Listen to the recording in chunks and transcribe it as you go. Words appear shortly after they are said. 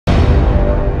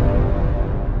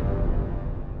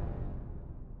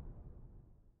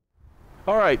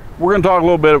All right, we're going to talk a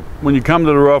little bit. When you come to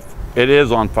the roof, it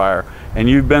is on fire and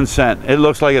you've been sent. It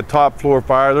looks like a top floor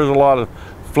fire. There's a lot of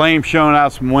flames showing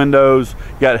out some windows.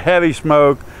 You got heavy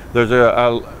smoke. There's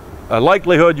a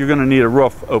likelihood you're going to need a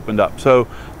roof opened up. So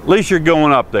at least you're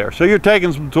going up there. So you're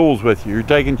taking some tools with you. You're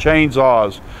taking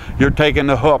chainsaws, you're taking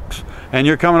the hooks, and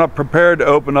you're coming up prepared to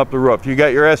open up the roof. You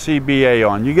got your SCBA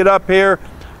on. You get up here.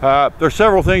 There's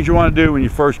several things you want to do when you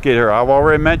first get here. I've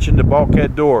already mentioned the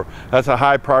bulkhead door. That's a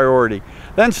high priority.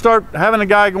 Then start having a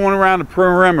guy going around the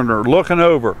perimeter, looking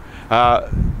over.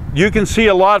 You can see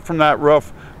a lot from that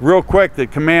roof real quick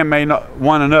that command may not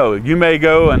want to know. You may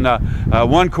go in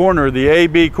one corner, the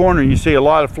AB corner, you see a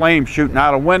lot of flames shooting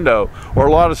out a window or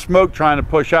a lot of smoke trying to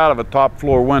push out of a top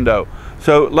floor window.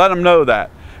 So let them know that.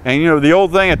 And you know, the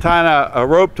old thing of tying a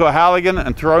rope to a halligan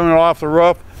and throwing it off the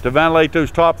roof to ventilate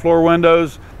those top floor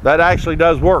windows, that actually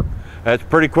does work. That's a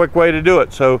pretty quick way to do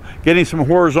it. So getting some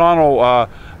horizontal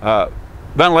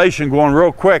ventilation going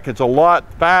real quick, it's a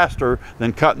lot faster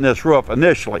than cutting this roof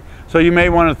initially. So you may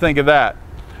want to think of that.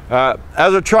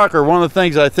 As a trucker, one of the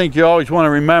things I think you always want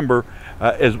to remember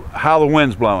is how the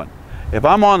wind's blowing. If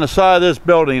I'm on the side of this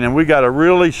building and we got a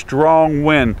really strong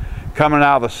wind coming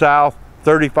out of the south,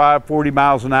 35, 40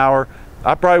 miles an hour,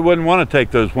 I probably wouldn't want to take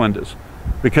those windows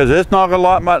because it's not going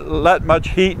to let much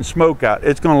heat and smoke out.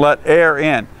 It's going to let air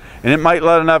in. And it might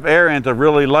let enough air in to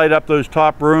really light up those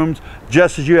top rooms,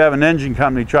 just as you have an engine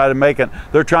company try to make it.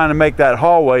 They're trying to make that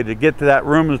hallway to get to that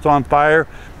room that's on fire.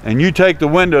 And you take the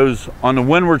windows on the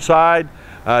windward side,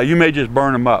 you may just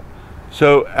burn them up.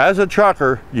 So as a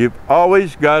trucker, you've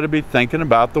always got to be thinking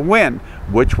about the wind,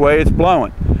 which way it's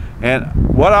blowing. And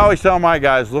what I always tell my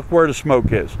guys, look where the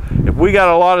smoke is. If we got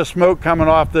a lot of smoke coming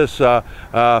off this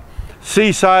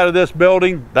C side of this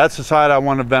building, that's the side I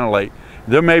want to ventilate.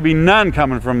 There may be none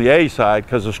coming from the A side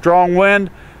because of strong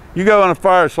wind. You go on a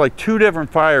fire, it's like two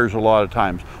different fires a lot of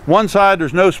times. One side,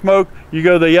 there's no smoke. You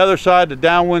go to the other side, the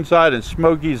downwind side, and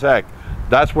smoky as heck.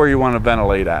 That's where you want to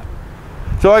ventilate at.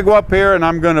 So I go up here and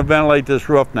I'm going to ventilate this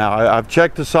roof now. I've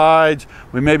checked the sides.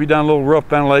 We maybe done a little roof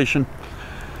ventilation.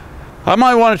 I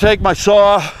might want to take my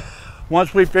saw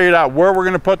once we figured out where we're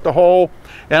going to put the hole.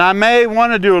 And I may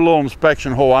want to do a little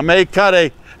inspection hole. I may cut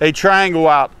a triangle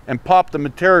out and pop the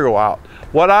material out.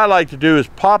 What I like to do is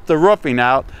pop the roofing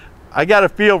out. I got a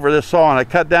feel for this saw and I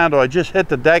cut down till I just hit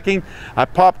the decking. I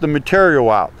pop the material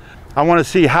out. I want to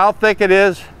see how thick it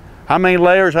is, how many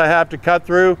layers I have to cut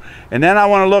through, and then I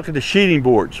want to look at the sheeting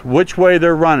boards, which way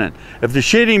they're running. If the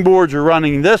sheeting boards are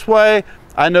running this way,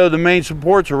 I know the main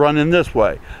supports are running this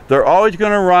way. They're always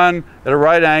going to run at a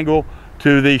right angle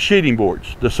to the sheeting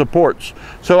boards, the supports.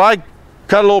 So I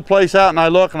cut a little place out and I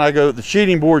look and I go, the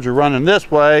sheeting boards are running this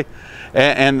way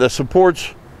and the supports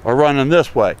are running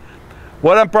this way.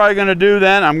 What I'm probably going to do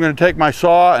then, I'm going to take my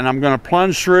saw and I'm going to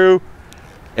plunge through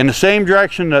in the same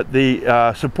direction that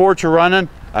the supports are running.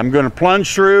 I'm going to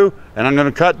plunge through and I'm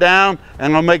going to cut down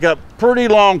and I'll make a pretty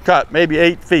long cut, maybe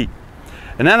 8 feet.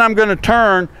 And then I'm going to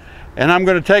turn and I'm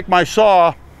going to take my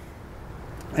saw,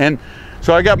 and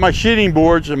so I got my sheeting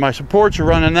boards and my supports are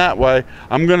running that way.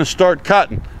 I'm going to start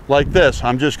cutting like this.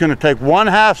 I'm just going to take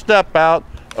 1/2 step out,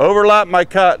 overlap my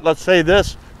cut. Let's say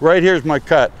this right here is my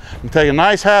cut. I'm take a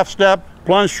nice 1/2 step,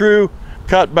 plunge through,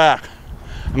 cut back.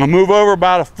 I'm going to move over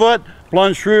about 1 foot,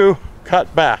 plunge through,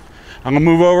 cut back. I'm going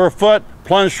to move over 1 foot,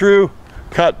 plunge through,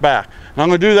 cut back. And I'm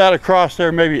going to do that across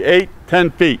there maybe 8,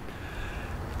 10 feet.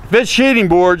 If it's sheeting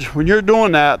boards, when you're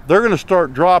doing that, they're going to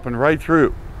start dropping right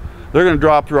through. They're going to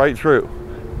drop right through.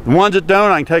 The ones that don't,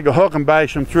 I can take a hook and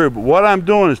bash them through. But what I'm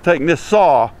doing is taking this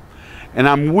saw and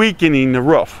I'm weakening the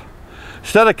roof.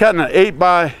 Instead of cutting an 8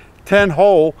 by 10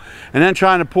 hole and then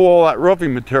trying to pull all that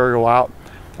roofing material out,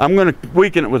 I'm going to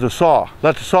weaken it with a saw.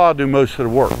 Let the saw do most of the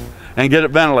work and get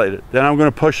it ventilated. Then I'm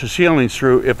going to push the ceilings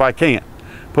through if I can't.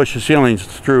 Push the ceilings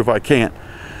through if I can't.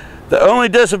 The only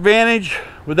disadvantage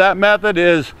with that method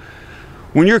is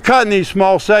when you're cutting these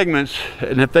small segments,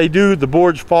 and if they do, the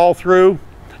boards fall through,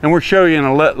 and we'll show you in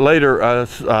a later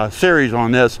series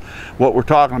on this what we're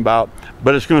talking about,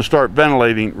 but it's going to start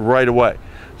ventilating right away.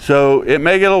 So it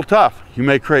may get a little tough. You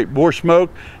may create more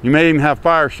smoke. You may even have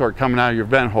fire start coming out of your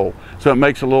vent hole. So it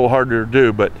makes it a little harder to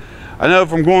do. But I know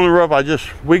from going to the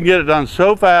roof, we can get it done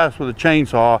so fast with a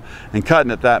chainsaw and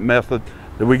cutting it that method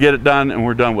that we get it done and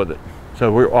we're done with it.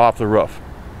 So we're off the roof.